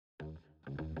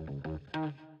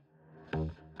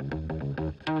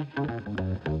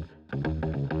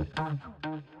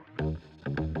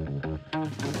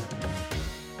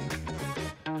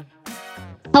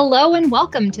Hello and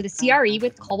welcome to the CRE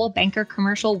with Coldwell Banker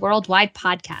Commercial Worldwide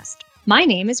podcast. My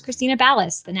name is Christina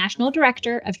Ballas, the National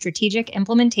Director of Strategic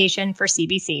Implementation for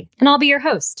CBC, and I'll be your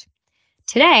host.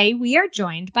 Today, we are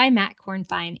joined by Matt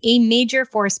Kornfein, a major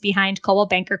force behind Coldwell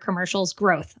Banker Commercial's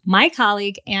growth, my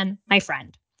colleague and my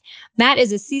friend. Matt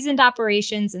is a seasoned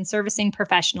operations and servicing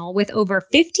professional with over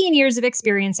 15 years of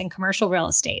experience in commercial real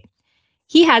estate.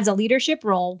 He has a leadership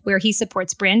role where he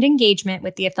supports brand engagement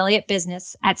with the affiliate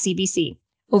business at CBC,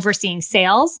 overseeing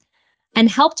sales, and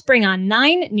helped bring on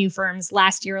 9 new firms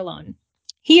last year alone.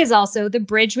 He is also the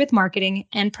bridge with marketing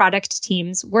and product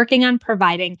teams working on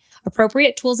providing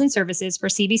appropriate tools and services for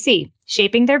CBC,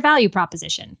 shaping their value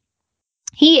proposition.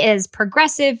 He is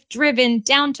progressive, driven,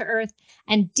 down to earth,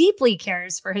 and deeply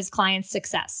cares for his clients'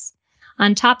 success.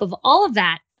 On top of all of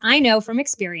that, I know from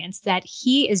experience that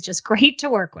he is just great to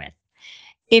work with.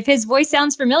 If his voice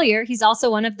sounds familiar, he's also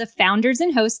one of the founders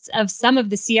and hosts of some of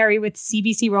the CRE with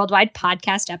CBC Worldwide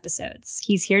podcast episodes.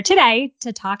 He's here today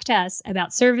to talk to us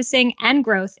about servicing and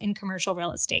growth in commercial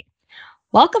real estate.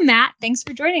 Welcome, Matt. Thanks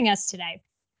for joining us today.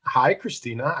 Hi,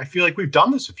 Christina. I feel like we've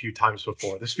done this a few times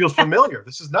before. This feels familiar.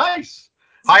 This is nice.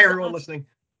 Hi, everyone listening.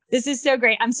 This is so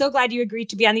great. I'm so glad you agreed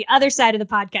to be on the other side of the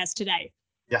podcast today.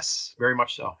 Yes, very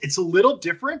much so. It's a little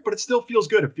different, but it still feels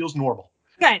good. It feels normal.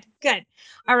 Good.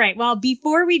 All right. Well,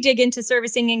 before we dig into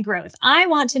servicing and growth, I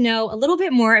want to know a little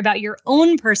bit more about your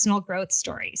own personal growth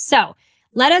story. So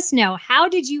let us know, how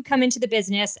did you come into the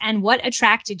business and what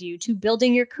attracted you to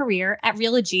building your career at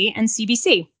Realogy and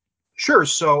CBC? Sure.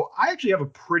 So I actually have a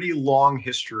pretty long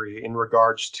history in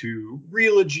regards to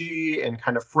Realogy and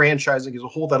kind of franchising as a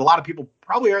whole that a lot of people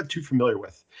probably aren't too familiar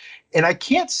with. And I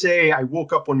can't say I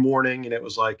woke up one morning and it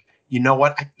was like, you know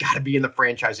what, I got to be in the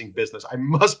franchising business. I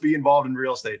must be involved in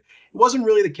real estate. It wasn't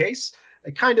really the case.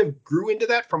 I kind of grew into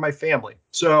that from my family.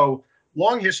 So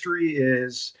long history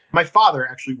is my father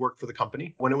actually worked for the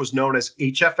company when it was known as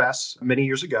HFS many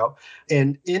years ago.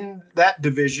 And in that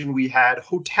division, we had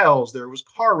hotels, there was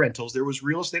car rentals, there was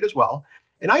real estate as well.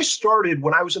 And I started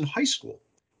when I was in high school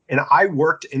and I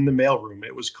worked in the mailroom.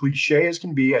 It was cliche as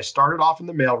can be. I started off in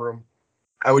the mailroom.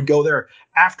 I would go there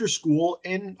after school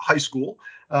in high school,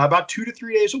 about 2 to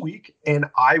 3 days a week, and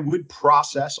I would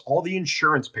process all the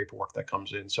insurance paperwork that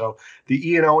comes in. So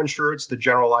the E&O insurance, the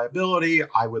general liability,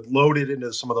 I would load it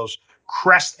into some of those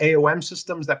Crest AOM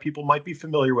systems that people might be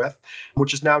familiar with,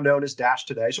 which is now known as Dash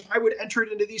today. So I would enter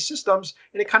it into these systems,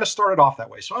 and it kind of started off that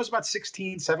way. So I was about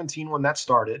 16, 17 when that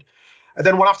started. I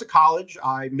then went off to college.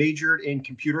 I majored in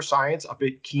computer science up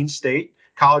at Keene State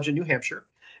College in New Hampshire.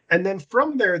 And then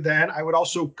from there, then I would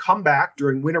also come back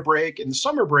during winter break and the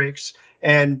summer breaks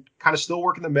and kind of still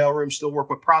work in the mailroom, still work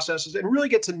with processes, and really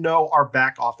get to know our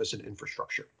back office and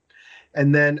infrastructure.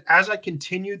 And then as I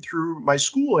continued through my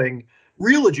schooling,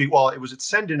 Realogy, well, it was at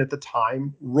Sendon at the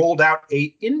time, rolled out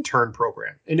a intern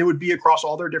program, and it would be across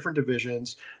all their different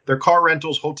divisions, their car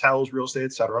rentals, hotels, real estate,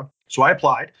 et cetera. So I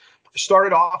applied.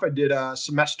 Started off, I did a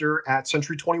semester at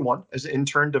Century 21 as an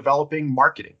intern developing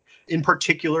marketing. In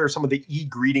particular, some of the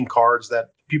e-greeting cards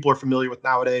that people are familiar with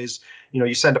nowadays. You know,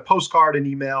 you send a postcard, an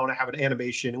email, and I have an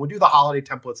animation, and we do the holiday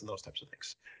templates and those types of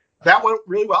things. That went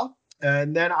really well.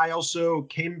 And then I also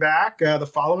came back the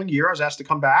following year. I was asked to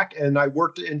come back, and I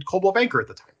worked in Coldwell Banker at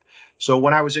the time. So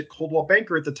when I was at Coldwell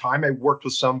Banker at the time, I worked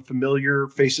with some familiar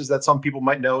faces that some people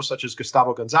might know, such as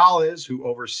Gustavo Gonzalez, who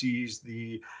oversees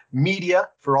the media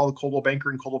for all the Coldwell Banker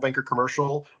and Coldwell Banker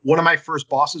Commercial. One of my first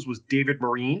bosses was David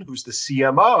Marine, who's the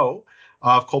CMO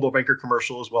of Coldwell Banker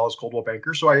Commercial as well as Coldwell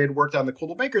Banker. So I had worked on the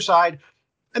Coldwell Banker side.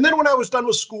 And then when I was done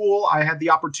with school, I had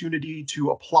the opportunity to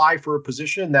apply for a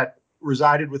position that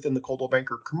resided within the Coldwell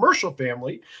Banker Commercial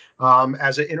family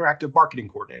as an interactive marketing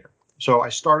coordinator. So I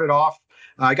started off,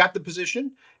 I got the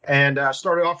position and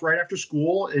started off right after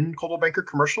school in Coldwell Banker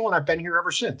Commercial, and I've been here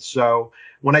ever since. So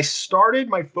when I started,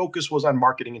 my focus was on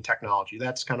marketing and technology.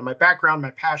 That's kind of my background,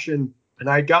 my passion. And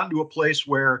I had gotten to a place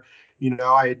where, you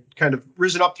know, I had kind of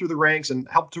risen up through the ranks and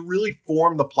helped to really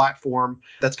form the platform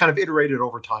that's kind of iterated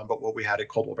over time, but what we had at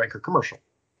Coldwell Banker Commercial.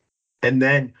 And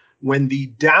then when the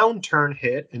downturn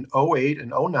hit in 08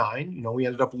 and 09, you know, we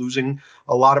ended up losing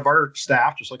a lot of our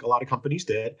staff, just like a lot of companies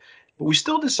did. But we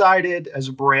still decided as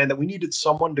a brand that we needed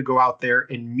someone to go out there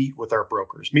and meet with our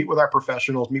brokers, meet with our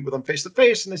professionals, meet with them face to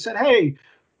face. And they said, hey,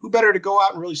 who better to go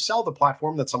out and really sell the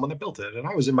platform than someone that built it? And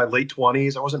I was in my late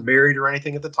 20s. I wasn't married or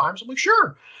anything at the time. So I'm like,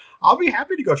 sure, I'll be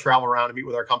happy to go travel around and meet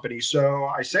with our company. So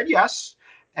I said yes.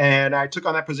 And I took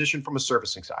on that position from a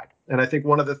servicing side. And I think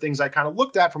one of the things I kind of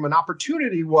looked at from an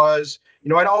opportunity was, you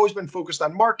know, I'd always been focused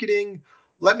on marketing.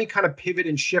 Let me kind of pivot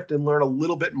and shift and learn a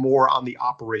little bit more on the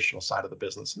operational side of the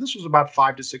business. And this was about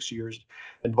 5 to 6 years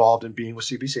involved in being with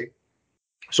CBC.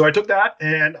 So I took that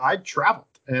and I traveled,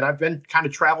 and I've been kind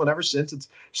of traveling ever since. It's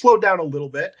slowed down a little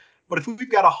bit, but if we've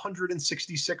got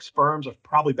 166 firms, I've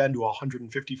probably been to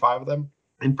 155 of them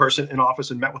in person in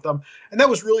office and met with them. And that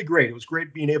was really great. It was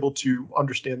great being able to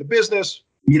understand the business,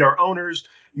 meet our owners,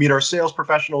 meet our sales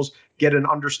professionals, get an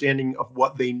understanding of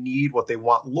what they need, what they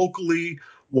want locally,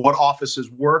 what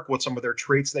offices work, what some of their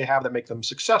traits they have that make them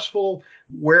successful,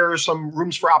 where are some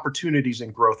rooms for opportunities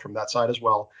and growth from that side as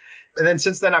well. And then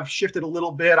since then, I've shifted a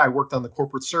little bit. I worked on the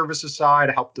corporate services side.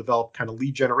 I helped develop kind of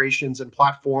lead generations and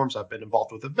platforms. I've been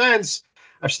involved with events.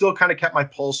 I've still kind of kept my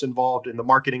pulse involved in the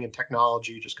marketing and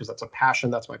technology just because that's a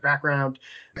passion. That's my background.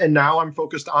 And now I'm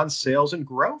focused on sales and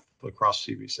growth across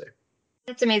CBC.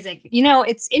 That's amazing.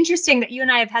 It's interesting that you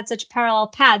and I have had such parallel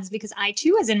paths because I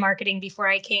too was in marketing before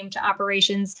I came to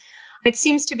operations. It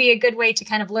seems to be a good way to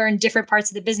kind of learn different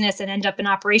parts of the business and end up in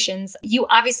operations. You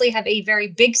obviously have a very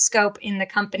big scope in the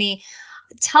company.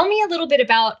 Tell me a little bit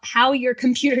about how your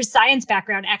computer science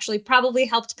background actually probably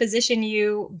helped position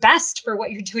you best for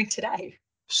what you're doing today.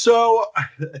 So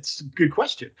that's a good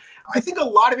question. I think a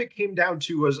lot of it came down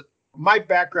to was my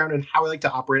background and how I like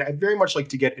to operate. I very much like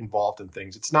to get involved in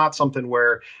things. It's not something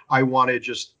where I want to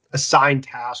just assign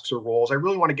tasks or roles. I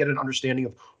really want to get an understanding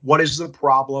of what is the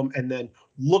problem and then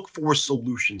look for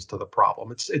solutions to the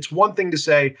problem. It's one thing to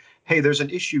say, hey, there's an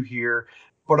issue here.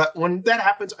 But when that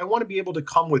happens, I want to be able to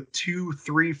come with 2,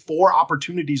 3, 4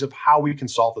 opportunities of how we can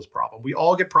solve this problem. We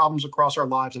all get problems across our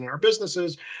lives and in our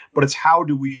businesses, but it's how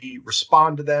do we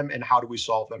respond to them and how do we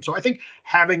solve them. So I think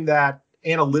having that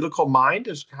analytical mind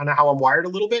is kind of how I'm wired a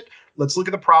little bit. Let's look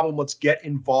at the problem. Let's get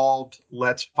involved.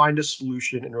 Let's find a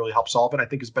solution and really help solve it. I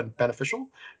think has been beneficial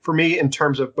for me in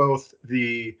terms of both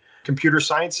the computer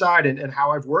science side and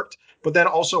how I've worked, but then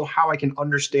also how I can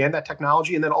understand that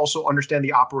technology and then also understand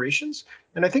the operations.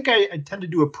 And I think I tend to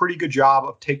do a pretty good job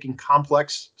of taking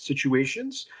complex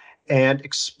situations and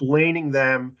explaining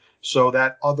them so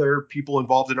that other people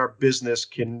involved in our business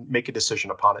can make a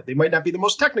decision upon it. They might not be the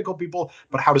most technical people,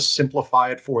 but how to simplify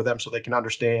it for them so they can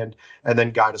understand and then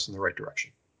guide us in the right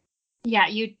direction. Yeah,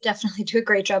 you definitely do a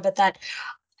great job at that.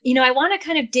 I want to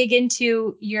kind of dig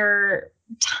into your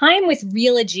time with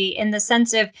Realogy in the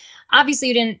sense of obviously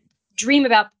you didn't dream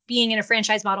about being in a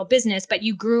franchise model business, but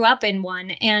you grew up in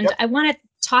one. And Yep. I want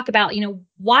to talk about,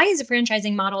 why is a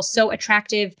franchising model so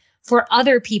attractive for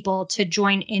other people to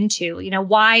join into?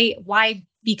 Why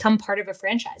become part of a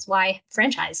franchise? Why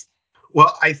franchise?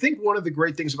 Well, I think one of the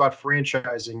great things about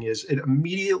franchising is it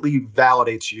immediately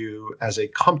validates you as a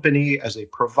company, as a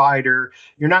provider.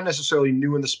 You're not necessarily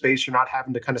new in the space. You're not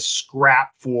having to kind of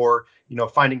scrap for,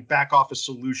 finding back office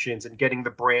solutions and getting the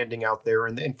branding out there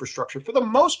and the infrastructure. For the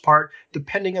most part,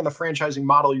 depending on the franchising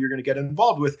model you're going to get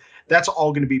involved with, that's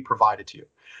all going to be provided to you.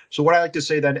 So what I like to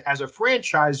say then, as a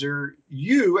franchisor,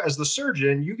 you as the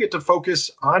surgeon, you get to focus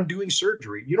on doing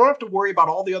surgery. You don't have to worry about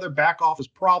all the other back office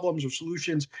problems or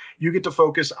solutions. You get to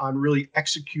focus on really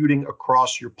executing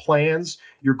across your plans,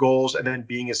 your goals, and then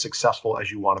being as successful as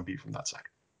you want to be from that side.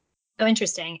 So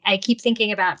interesting. I keep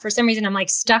thinking about, for some reason, I'm like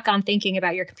stuck on thinking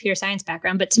about your computer science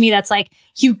background. But to me, that's like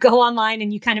you go online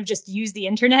and you kind of just use the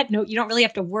internet. No, you don't really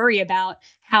have to worry about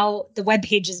how the web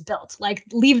page is built. Like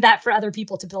leave that for other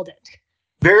people to build it.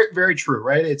 Very, very true,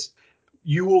 right?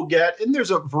 You will get, and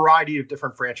there's a variety of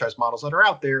different franchise models that are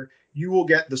out there. You will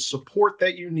get the support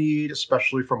that you need,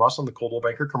 especially from us on the Coldwell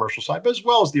Banker commercial side, but as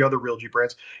well as the other Realogy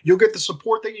brands. You'll get the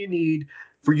support that you need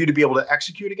for you to be able to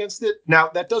execute against it. Now,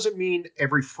 that doesn't mean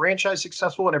every franchise is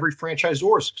successful and every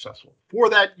franchisor is successful. For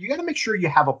that, you got to make sure you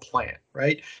have a plan,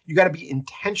 right? You got to be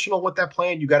intentional with that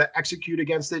plan. You got to execute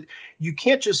against it. You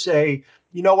can't just say,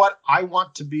 you know what, I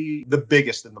want to be the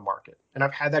biggest in the market. And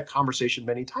I've had that conversation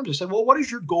many times. I said, well, what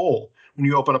is your goal when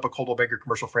you open up a Coldwell Banker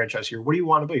commercial franchise here? What do you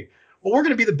want to be? Well, we're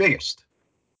going to be the biggest.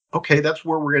 Okay, that's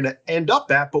where we're going to end up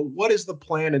at. But what is the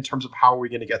plan in terms of how are we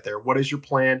going to get there? What is your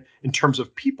plan in terms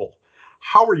of people?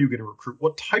 How are you going to recruit?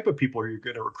 What type of people are you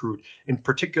going to recruit? In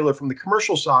particular, from the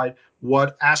commercial side,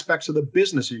 what aspects of the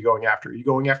business are you going after? Are you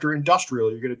going after industrial?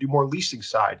 Are you going to do more leasing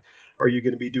side? Are you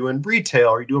going to be doing retail?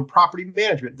 Are you doing property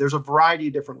management? There's a variety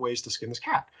of different ways to skin this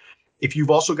cat. If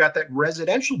you've also got that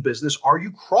residential business, are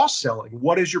you cross-selling?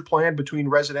 What is your plan between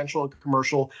residential and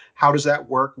commercial? How does that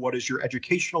work? What is your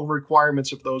educational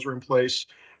requirements if those are in place?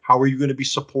 How are you going to be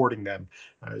supporting them?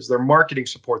 Is there marketing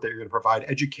support that you're going to provide?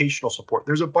 Educational support?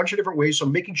 There's a bunch of different ways. So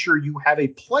making sure you have a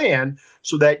plan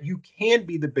so that you can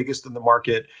be the biggest in the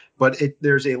market, but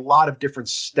there's a lot of different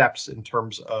steps in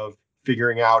terms of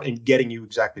figuring out and getting you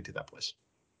exactly to that place.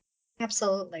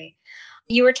 Absolutely.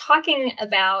 You were talking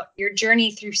about your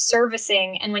journey through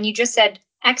servicing. And when you just said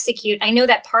execute, I know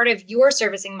that part of your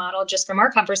servicing model, just from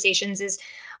our conversations, is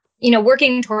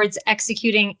working towards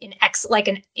executing in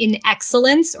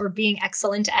excellence or being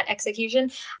excellent at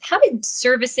execution. How did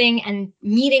servicing and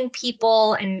meeting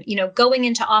people and, going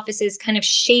into offices kind of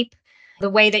shape the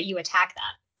way that you attack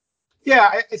that?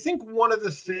 Yeah, I think one of the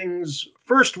things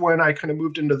first when I kind of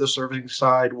moved into the serving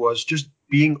side was just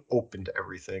being open to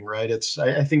everything, right?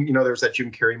 I think there's that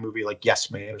Jim Carrey movie like Yes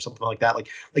Man or something like that.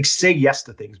 Like say yes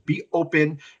to things, be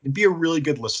open and be a really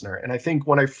good listener. And I think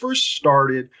when I first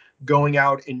started going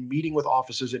out and meeting with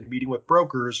offices and meeting with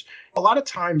brokers, a lot of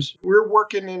times we're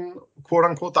working in quote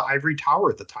unquote the ivory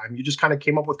tower at the time. You just kind of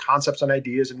came up with concepts and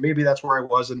ideas, and maybe that's where I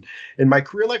was in my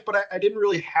career life, but I didn't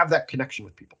really have that connection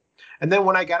with people. And then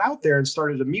when I got out there and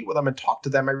started to meet with them and talk to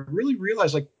them, I really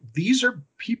realized like these are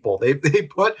people. They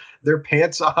put their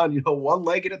pants on, one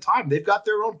leg at a time. They've got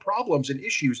their own problems and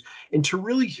issues. And to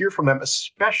really hear from them,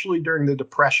 especially during the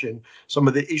Depression, some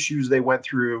of the issues they went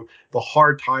through, the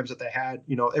hard times that they had,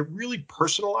 it really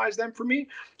personalized them for me.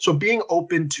 So being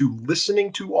open to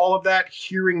listening to all of that,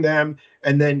 hearing them,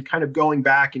 and then kind of going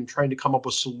back and trying to come up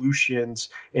with solutions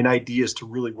and ideas to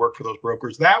really work for those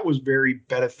brokers, that was very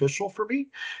beneficial for me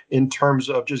in terms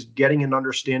of just getting an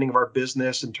understanding of our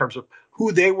business, in terms of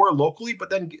who they were locally, but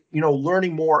then,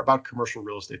 learning more about commercial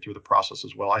real estate through the process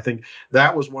as well. I think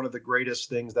that was one of the greatest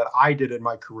things that I did in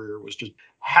my career, was just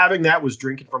having that, was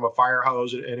drinking from a fire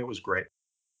hose, and it was great.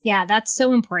 Yeah, that's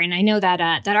so important. I know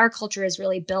that our culture is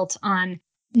really built on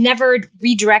never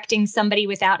redirecting somebody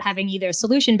without having either a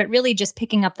solution, but really just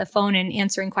picking up the phone and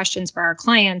answering questions for our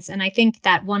clients. And I think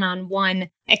that one-on-one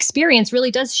experience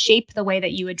really does shape the way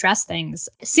that you address things.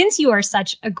 Since you are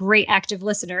such a great active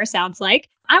listener, sounds like,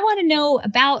 I want to know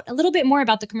about a little bit more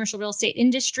about the commercial real estate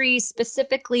industry,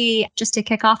 specifically just to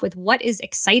kick off with what is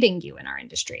exciting you in our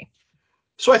industry.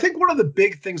 So I think one of the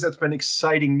big things that's been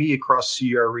exciting me across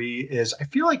CRE is I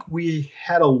feel like we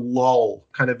had a lull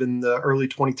kind of in the early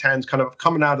 2010s, kind of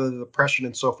coming out of the Depression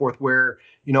and so forth, where,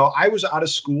 I was out of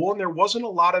school and there wasn't a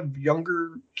lot of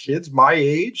younger kids my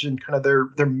age and kind of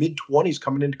their mid 20s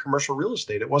coming into commercial real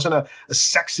estate. It wasn't a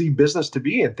sexy business to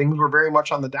be in. Things were very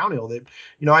much on the downhill.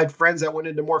 I had friends that went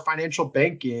into more financial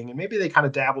banking and maybe they kind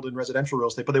of dabbled in residential real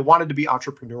estate, but they wanted to be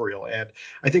entrepreneurial. And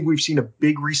I think we've seen a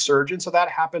big resurgence of that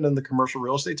happen in the commercial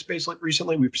real estate space. Like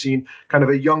recently, we've seen kind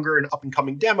of a younger and up and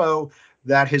coming demo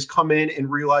that has come in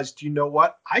and realized, you know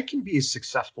what, I can be as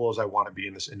successful as I want to be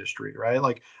in this industry, right?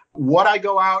 Like what I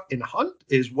go out and hunt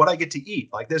is what I get to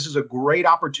eat. Like this is a great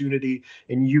opportunity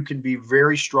and you can be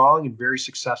very strong and very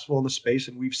successful in the space.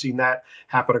 And we've seen that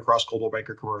happen across Coldwell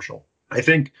Banker Commercial. I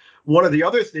think one of the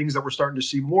other things that we're starting to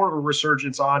see more of a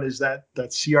resurgence on is that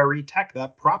CRE tech,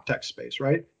 that prop tech space,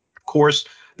 right? Of course,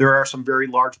 there are some very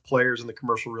large players in the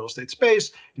commercial real estate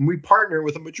space, and we partner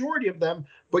with a majority of them,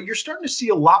 but you're starting to see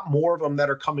a lot more of them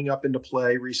that are coming up into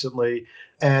play recently,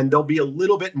 and they'll be a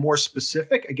little bit more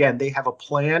specific. Again, they have a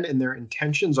plan and their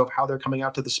intentions of how they're coming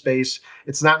out to the space.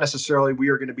 It's not necessarily we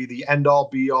are going to be the end all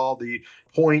be all, the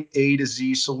point A to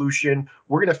Z solution.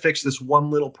 We're going to fix this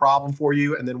one little problem for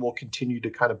you, and then we'll continue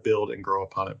to kind of build and grow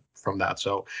upon it from that.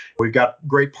 So we've got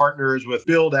great partners with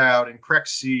Build Out and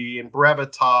Crexi and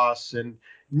Brevitas and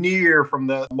Near from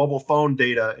the mobile phone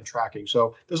data and tracking.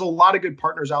 So there's a lot of good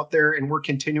partners out there, and we're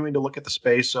continuing to look at the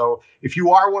space. So if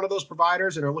you are one of those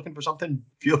providers and are looking for something,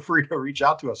 feel free to reach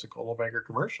out to us at Coldwell Banker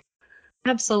Commercial.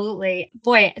 Absolutely.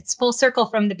 Boy, it's full circle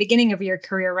from the beginning of your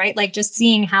career, right? Like just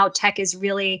seeing how tech is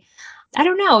really, I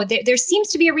don't know, there seems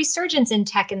to be a resurgence in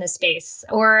tech in the space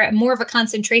or more of a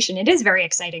concentration. It is very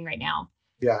exciting right now.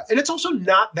 Yeah, and it's also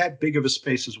not that big of a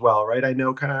space as well, right? I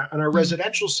know kind of on our Mm.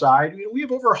 residential side, we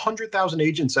have over 100,000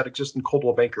 agents that exist in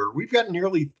Coldwell Banker. We've got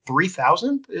nearly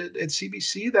 3,000 at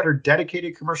CBC that are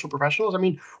dedicated commercial professionals. I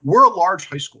mean, we're a large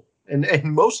high school. And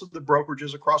most of the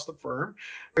brokerages across the firm,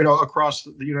 across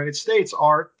the United States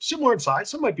are similar in size.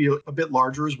 Some might be a bit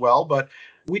larger as well, but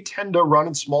we tend to run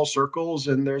in small circles,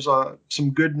 and there's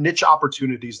some good niche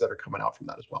opportunities that are coming out from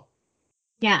that as well.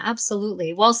 Yeah,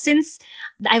 absolutely. Well, since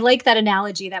I like that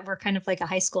analogy that we're kind of like a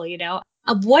high school,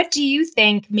 what do you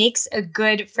think makes a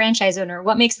good franchise owner?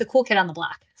 What makes the cool kid on the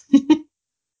block?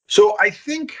 So I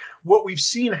think what we've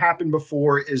seen happen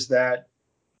before is that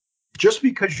just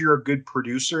because you're a good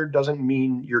producer doesn't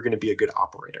mean you're going to be a good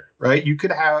operator, right? You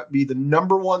could be the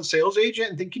number one sales agent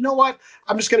and think, you know what,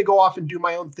 I'm just going to go off and do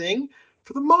my own thing.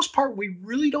 For the most part, we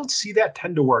really don't see that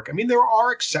tend to work. I mean, there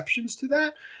are exceptions to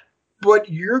that, but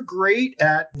you're great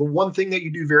at the one thing that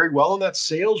you do very well, and that's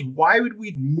sales. Why would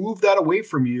we move that away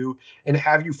from you and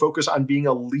have you focus on being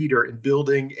a leader and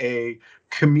building a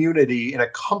community and a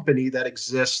company that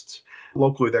exists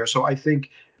locally there? So I think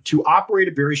to operate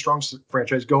a very strong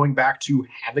franchise, going back to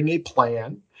having a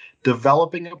plan,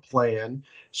 developing a plan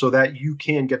so that you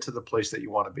can get to the place that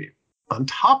you want to be. On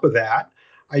top of that,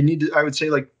 I would say,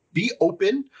 like, be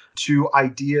open to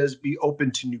ideas, be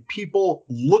open to new people,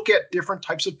 look at different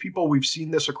types of people. We've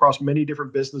seen this across many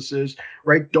different businesses,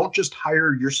 right? Don't just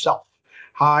hire yourself.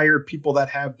 Hire people that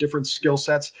have different skill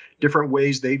sets, different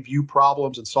ways they view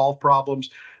problems and solve problems,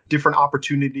 different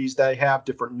opportunities they have,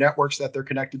 different networks that they're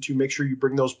connected to. Make sure you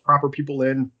bring those proper people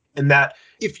in. And that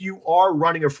if you are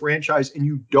running a franchise and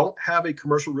you don't have a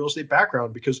commercial real estate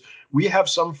background, because we have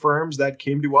some firms that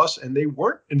came to us and they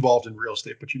weren't involved in real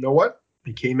estate, but you know what?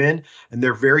 They came in and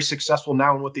they're very successful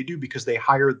now in what they do because they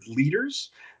hired leaders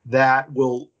that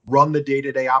will run the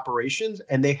day-to-day operations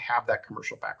and they have that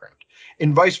commercial background.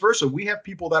 And vice versa, we have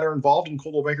people that are involved in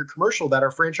Coldwell Banker Commercial that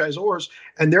are franchisors,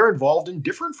 and they're involved in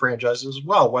different franchises as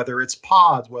well, whether it's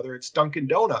Pods, whether it's Dunkin'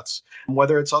 Donuts,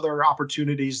 whether it's other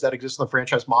opportunities that exist in the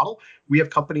franchise model. We have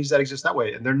companies that exist that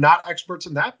way, and they're not experts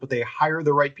in that, but they hire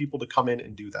the right people to come in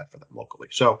and do that for them locally.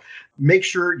 So make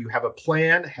sure you have a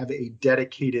plan, have a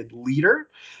dedicated leader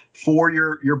for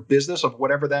your business of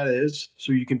whatever that is,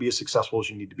 so you can be as successful as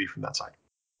you need to be from that side.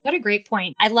 What a great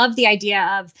point. I love the idea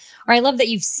of, or I love that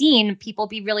you've seen people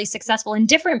be really successful in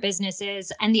different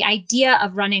businesses. And the idea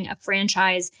of running a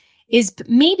franchise is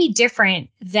maybe different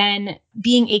than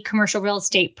being a commercial real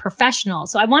estate professional.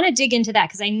 So I want to dig into that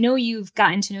because I know you've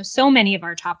gotten to know so many of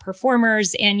our top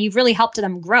performers and you've really helped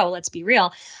them grow. Let's be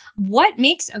real. What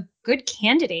makes a good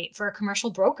candidate for a commercial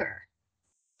broker?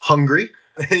 Hungry.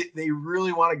 They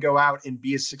really want to go out and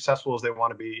be as successful as they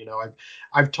want to be.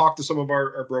 I've talked to some of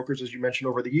our brokers, as you mentioned,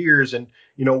 over the years, and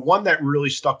one that really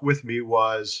stuck with me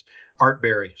was Art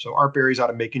Berry. So Art Berry's out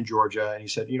of Macon, Georgia, and he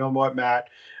said, "You know what, Matt?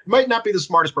 I might not be the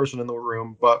smartest person in the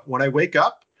room, but when I wake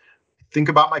up, I think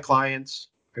about my clients.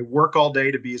 I work all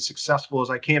day to be as successful as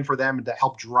I can for them and to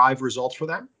help drive results for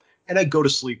them. And I go to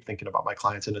sleep thinking about my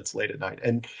clients, and it's late at night."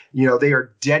 And they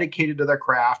are dedicated to their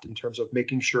craft in terms of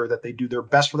making sure that they do their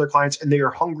best for their clients, and they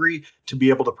are hungry to be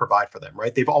able to provide for them,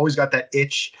 right? They've always got that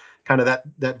itch, kind of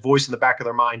that voice in the back of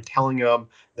their mind telling them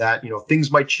that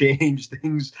things might change.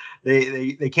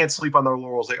 They can't sleep on their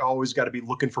laurels. They always got to be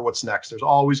looking for what's next. There's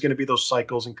always going to be those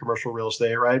cycles in commercial real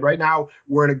estate, right now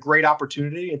we're in a great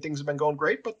opportunity and things have been going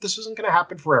great, but this isn't going to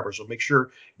happen forever. So make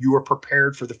sure you are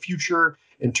prepared for the future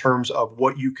in terms of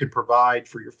what you can provide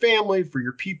for your family, for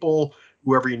your people,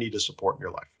 whoever you need to support in your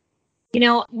life.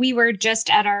 We were just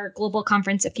at our global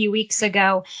conference a few weeks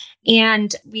ago,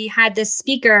 and we had this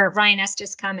speaker, Ryan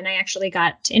Estes, come, and I actually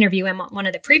got to interview him on one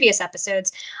of the previous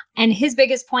episodes. And his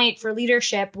biggest point for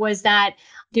leadership was that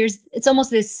it's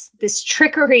almost this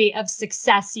trickery of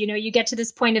success. You get to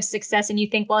this point of success and you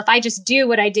think, well, if I just do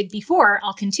what I did before,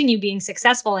 I'll continue being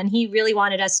successful. And he really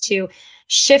wanted us to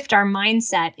shift our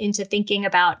mindset into thinking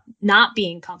about not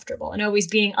being comfortable and always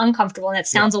being uncomfortable. And that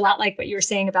sounds a lot like what you were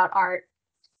saying about Art.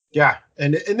 Yeah.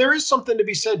 And there is something to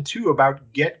be said too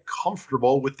about get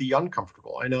comfortable with the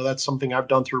uncomfortable. I know that's something I've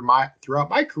done throughout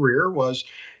my career was,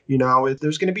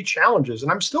 there's going to be challenges,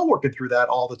 and I'm still working through that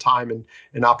all the time,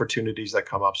 and opportunities that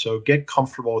come up. So get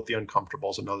comfortable with the uncomfortable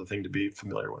is another thing to be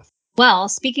familiar with. Well,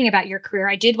 speaking about your career,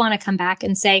 I did want to come back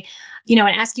and say, and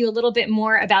ask you a little bit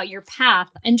more about your path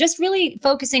and just really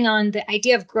focusing on the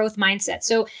idea of growth mindset.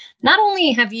 So not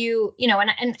only have you,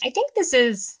 and I think this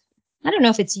is, I don't know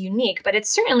if it's unique, but it's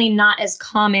certainly not as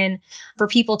common for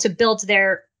people to build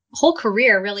their whole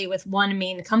career really with one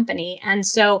main company. And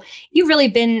so you've really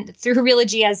been through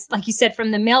Realogy, as like you said,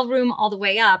 from the mailroom all the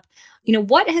way up.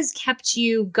 What has kept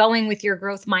you going with your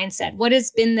growth mindset? What has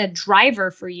been the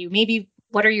driver for you? Maybe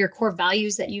what are your core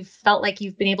values that you've felt like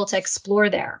you've been able to explore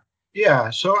there? Yeah,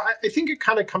 so I think it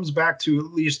kind of comes back to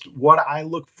at least what I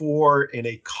look for in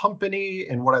a company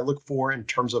and what I look for in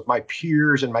terms of my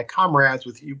peers and my comrades,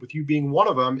 with you being one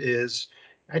of them, is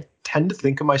I tend to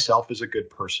think of myself as a good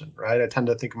person, right? I tend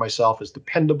to think of myself as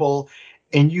dependable,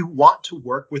 and you want to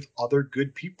work with other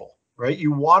good people, right?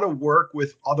 You want to work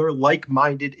with other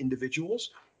like-minded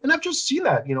individuals. And I've just seen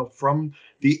that, from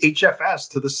the HFS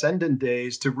to the Sendon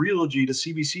days to Realogy to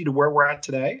CBC to where we're at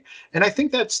today. And I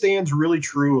think that stands really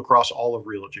true across all of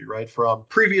Realogy, right? From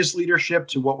previous leadership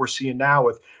to what we're seeing now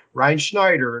with Ryan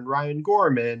Schneider and Ryan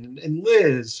Gorman and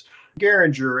Liz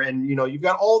Geringer. And, you've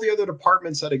got all the other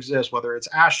departments that exist, whether it's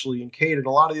Ashley and Kate and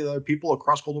a lot of the other people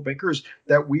across Coldwell Bankers,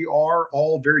 that we are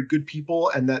all very good people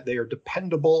and that they are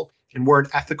dependable. And we're an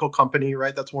ethical company,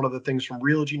 right? That's one of the things from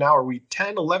Realogy now. Are we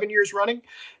 10, 11 years running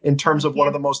in terms of one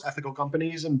of the most ethical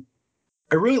companies? And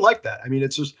I really like that. I mean,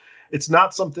 it's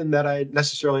not something that I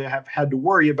necessarily have had to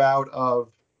worry about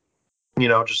of,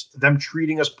 just them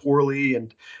treating us poorly.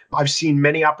 And I've seen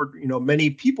many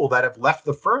people that have left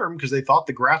the firm because they thought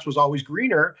the grass was always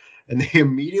greener, and they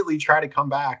immediately try to come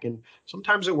back. And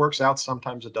sometimes it works out,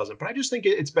 sometimes it doesn't. But I just think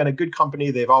it's been a good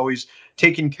company. They've always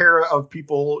taken care of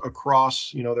people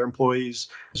across, their employees,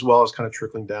 as well as kind of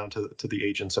trickling down to the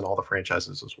agents and all the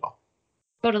franchises as well.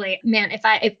 Totally. Man,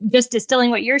 if just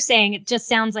distilling what you're saying, it just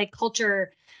sounds like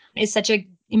culture is such a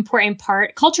important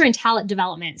part. Culture and talent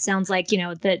development sounds like,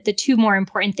 the two more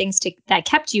important things that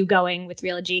kept you going with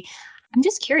Realogy. I'm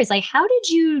just curious, like, how did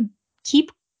you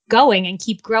keep going and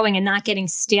keep growing and not getting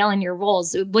stale in your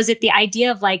roles? Was it the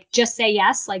idea of like just say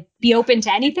yes, like be open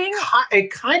to anything? It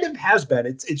kind of has been.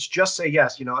 It's just say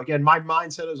yes. Again, my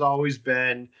mindset has always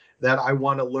been that I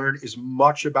want to learn as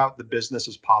much about the business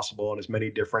as possible and as many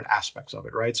different aspects of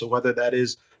it, right? So whether that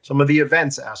is some of the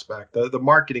events aspect, the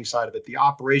marketing side of it, the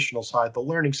operational side, the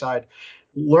learning side,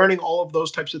 learning all of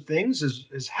those types of things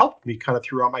has helped me kind of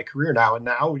throughout my career now. And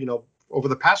now, over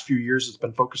the past few years, it's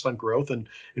been focused on growth and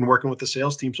working with the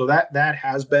sales team. So that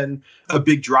has been a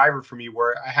big driver for me,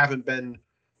 where I haven't been,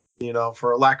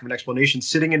 for a lack of an explanation,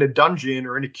 sitting in a dungeon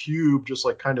or in a cube, just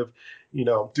like kind of,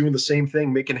 doing the same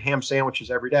thing, making ham sandwiches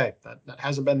every day. That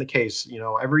hasn't been the case.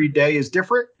 Every day is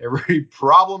different. Every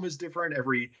problem is different.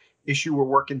 Every issue we're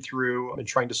working through and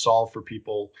trying to solve for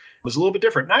people was a little bit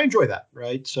different. And I enjoy that,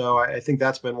 right? So I think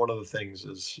that's been one of the things,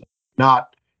 is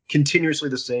not continuously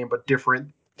the same, but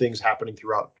different things happening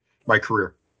throughout my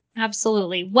career.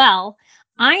 Absolutely. Well,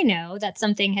 I know that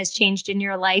something has changed in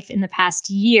your life in the past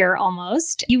year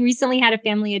almost. You recently had a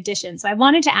family addition. So I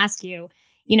wanted to ask you,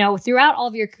 throughout all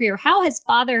of your career, how has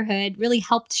fatherhood really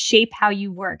helped shape how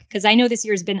you work? Because I know this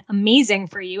year has been amazing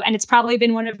for you, and it's probably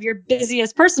been one of your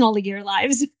busiest personal year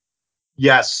lives.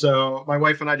 Yes. So my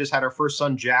wife and I just had our first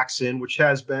son, Jackson,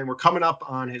 we're coming up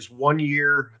on his 1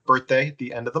 year birthday at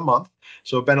the end of the month.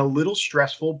 So it's been a little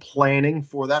stressful planning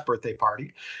for that birthday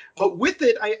party. But with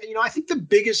it, I think the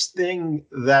biggest thing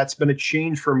that's been a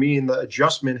change for me in the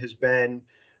adjustment has been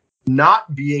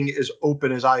not being as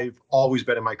open as I've always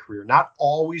been in my career, not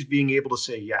always being able to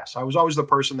say yes. I was always the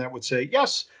person that would say,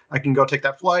 yes, I can go take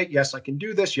that flight. Yes, I can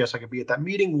do this. Yes, I can be at that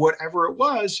meeting, whatever it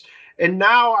was. And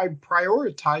now I've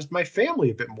prioritized my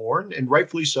family a bit more, and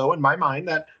rightfully so in my mind,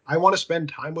 that I want to spend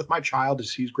time with my child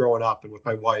as he's growing up, and with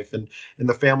my wife and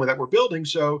the family that we're building.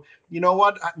 So, you know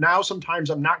what? Now sometimes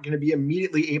I'm not going to be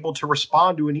immediately able to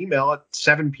respond to an email at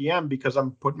 7 p.m. because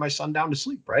I'm putting my son down to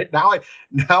sleep, right? Now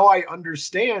I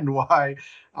understand why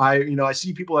I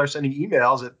see people are sending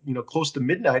emails at, close to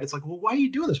midnight. It's like, well, why are you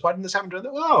doing this? Why didn't this happen during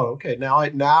the, oh, okay. Now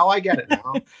I get it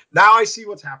now I see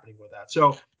what's happening with that.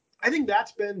 So I think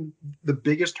that's been the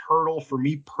biggest hurdle for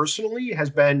me personally,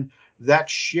 has been that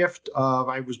shift of,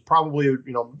 I was probably,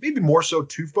 maybe more so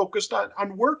too focused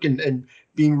on work and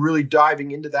being really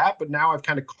diving into that. But now I've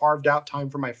kind of carved out time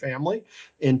for my family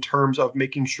in terms of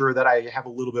making sure that I have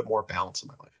a little bit more balance in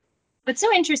my life. What's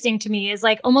so interesting to me is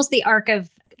like almost the arc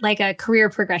of like a career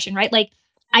progression, right? Like,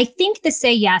 I think the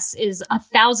say yes is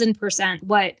 1,000%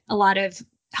 what a lot of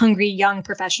hungry young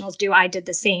professionals do. I did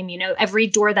the same. Every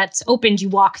door that's opened, you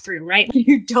walk through, right?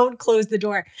 You don't close the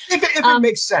door. If it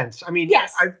makes sense. I mean,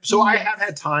 Yes. I Yes. have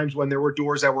had times when there were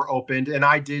doors that were opened, and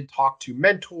I did talk to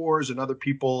mentors and other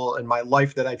people in my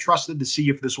life that I trusted to see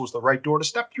if this was the right door to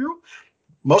step through.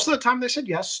 Most of the time they said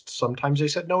yes. Sometimes they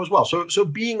said no as well. So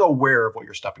being aware of what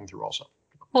you're stepping through also.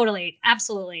 Totally.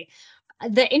 Absolutely.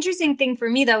 The interesting thing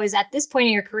for me, though, is at this point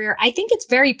in your career, I think it's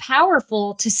very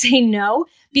powerful to say no,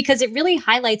 because it really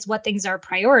highlights what things are a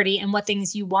priority and what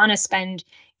things you want to spend,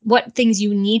 what things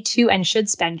you need to and should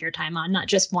spend your time on, not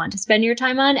just want to spend your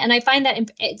time on. And I find that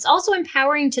it's also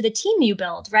empowering to the team you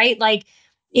build, right? Like,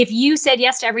 if you said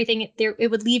yes to everything, it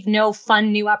would leave no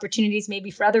fun new opportunities maybe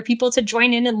for other people to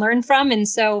join in and learn from. And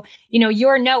so,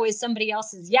 your no is somebody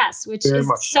else's yes, which Very is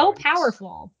much so so. Yes.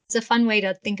 powerful. It's a fun way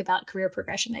to think about career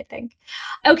progression, I think.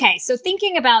 Okay, so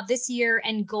thinking about this year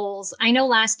and goals, I know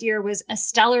last year was a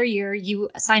stellar year. You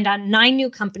signed on 9 new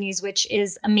companies, which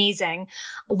is amazing.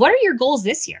 What are your goals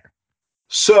this year?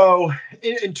 So,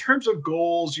 in terms of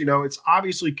goals, it's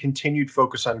obviously continued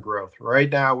focus on growth. Right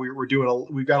now,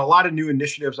 we've got a lot of new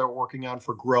initiatives that we're working on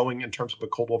for growing in terms of the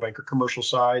Coldwell Banker commercial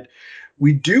side.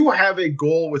 We do have a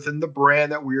goal within the brand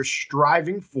that we are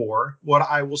striving for. What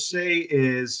I will say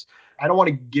is, I don't want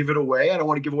to give it away. I don't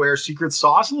want to give away our secret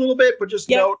sauce a little bit, but just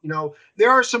Yep. note,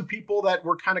 there are some people that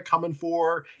we're kind of coming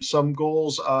for, some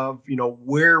goals of,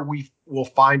 where we will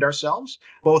find ourselves,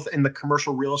 both in the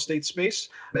commercial real estate space,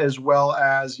 as well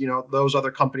as, those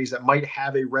other companies that might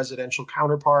have a residential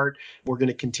counterpart. We're going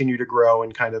to continue to grow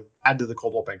and kind of add to the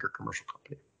Coldwell Banker commercial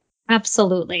company.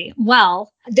 Absolutely.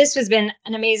 Well, This has been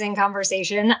an amazing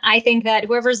conversation. I think that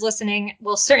whoever's listening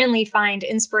will certainly find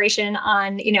inspiration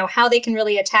on, how they can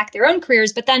really attack their own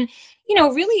careers. But then,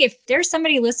 really, if there's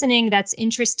somebody listening that's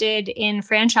interested in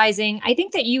franchising, I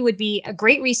think that you would be a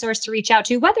great resource to reach out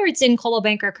to, whether it's in Coldwell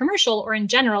Banker Commercial or in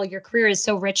general. Your career is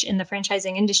so rich in the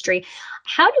franchising industry.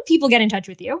 How do people get in touch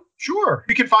with you? Sure.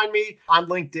 You can find me on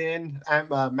LinkedIn.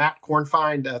 I'm Matt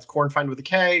Kornfind. That's Kornfind with a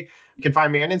K. You can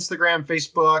find me on Instagram,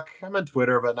 Facebook. I'm on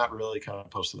Twitter, but not really kind of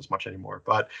posting as much anymore.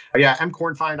 But yeah, I'm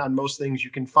Kornfind on most things.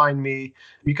 You can find me.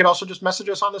 You can also just message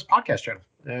us on this podcast channel,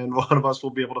 and one of us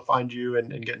will be able to find you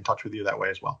and get in touch with you that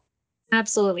way as well.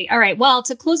 Absolutely. All right. Well,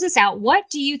 to close this out, what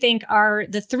do you think are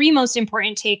the three most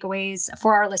important takeaways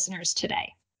for our listeners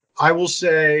today? I will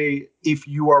say, if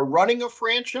you are running a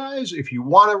franchise, if you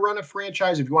want to run a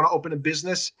franchise, if you want to open a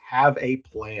business, have a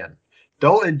plan.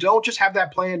 Don't just have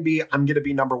that plan be, I'm going to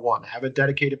be number one. Have a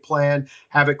dedicated plan,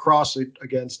 have it cross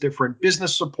against different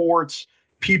business supports,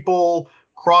 people,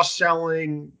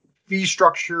 cross-selling, fee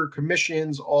structure,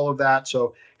 commissions, all of that.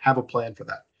 So have a plan for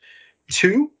that.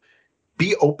 Two,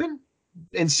 be open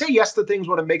and say yes to things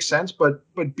when it makes sense, but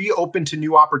be open to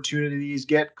new opportunities,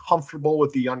 get comfortable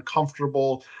with the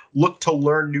uncomfortable, look to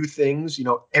learn new things,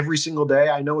 every single day.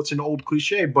 I know it's an old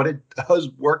cliche, but it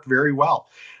does work very well.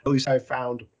 At least I've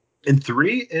found. And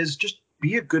three is just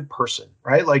be a good person,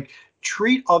 right? Like,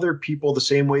 treat other people the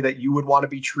same way that you would want to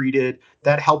be treated.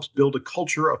 That helps build a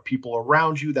culture of people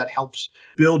around you. That helps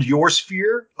build your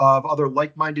sphere of other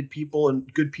like-minded people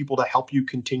and good people to help you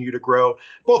continue to grow,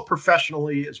 both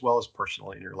professionally as well as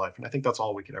personally in your life. And I think that's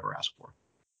all we could ever ask for.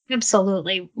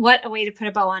 Absolutely. What a way to put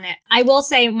a bow on it. I will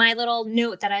say my little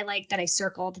note that I like that I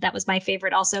circled, that was my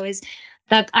favorite also, is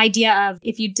the idea of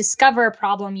if you discover a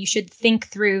problem, you should think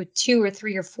through 2 or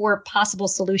 3 or 4 possible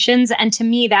solutions. And to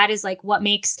me, that is like what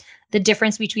makes the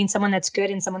difference between someone that's good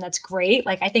and someone that's great.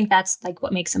 Like, I think that's like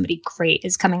what makes somebody great,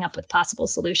 is coming up with possible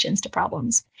solutions to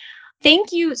problems.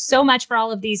 Thank you so much for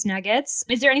all of these nuggets.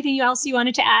 Is there anything else you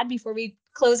wanted to add before we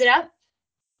close it up?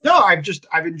 No,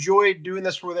 I've enjoyed doing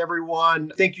this with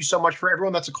everyone. Thank you so much for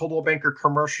everyone that's a Coldwell Banker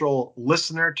Commercial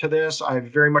listener to this. I've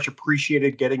very much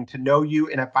appreciated getting to know you.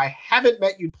 And if I haven't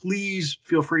met you, please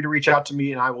feel free to reach out to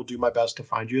me and I will do my best to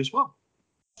find you as well.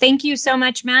 Thank you so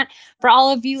much, Matt. For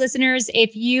all of you listeners,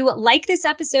 if you like this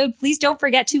episode, please don't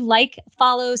forget to like,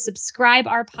 follow, subscribe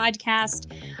our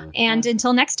podcast. And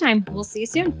until next time, we'll see you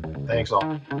soon. Thanks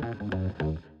all.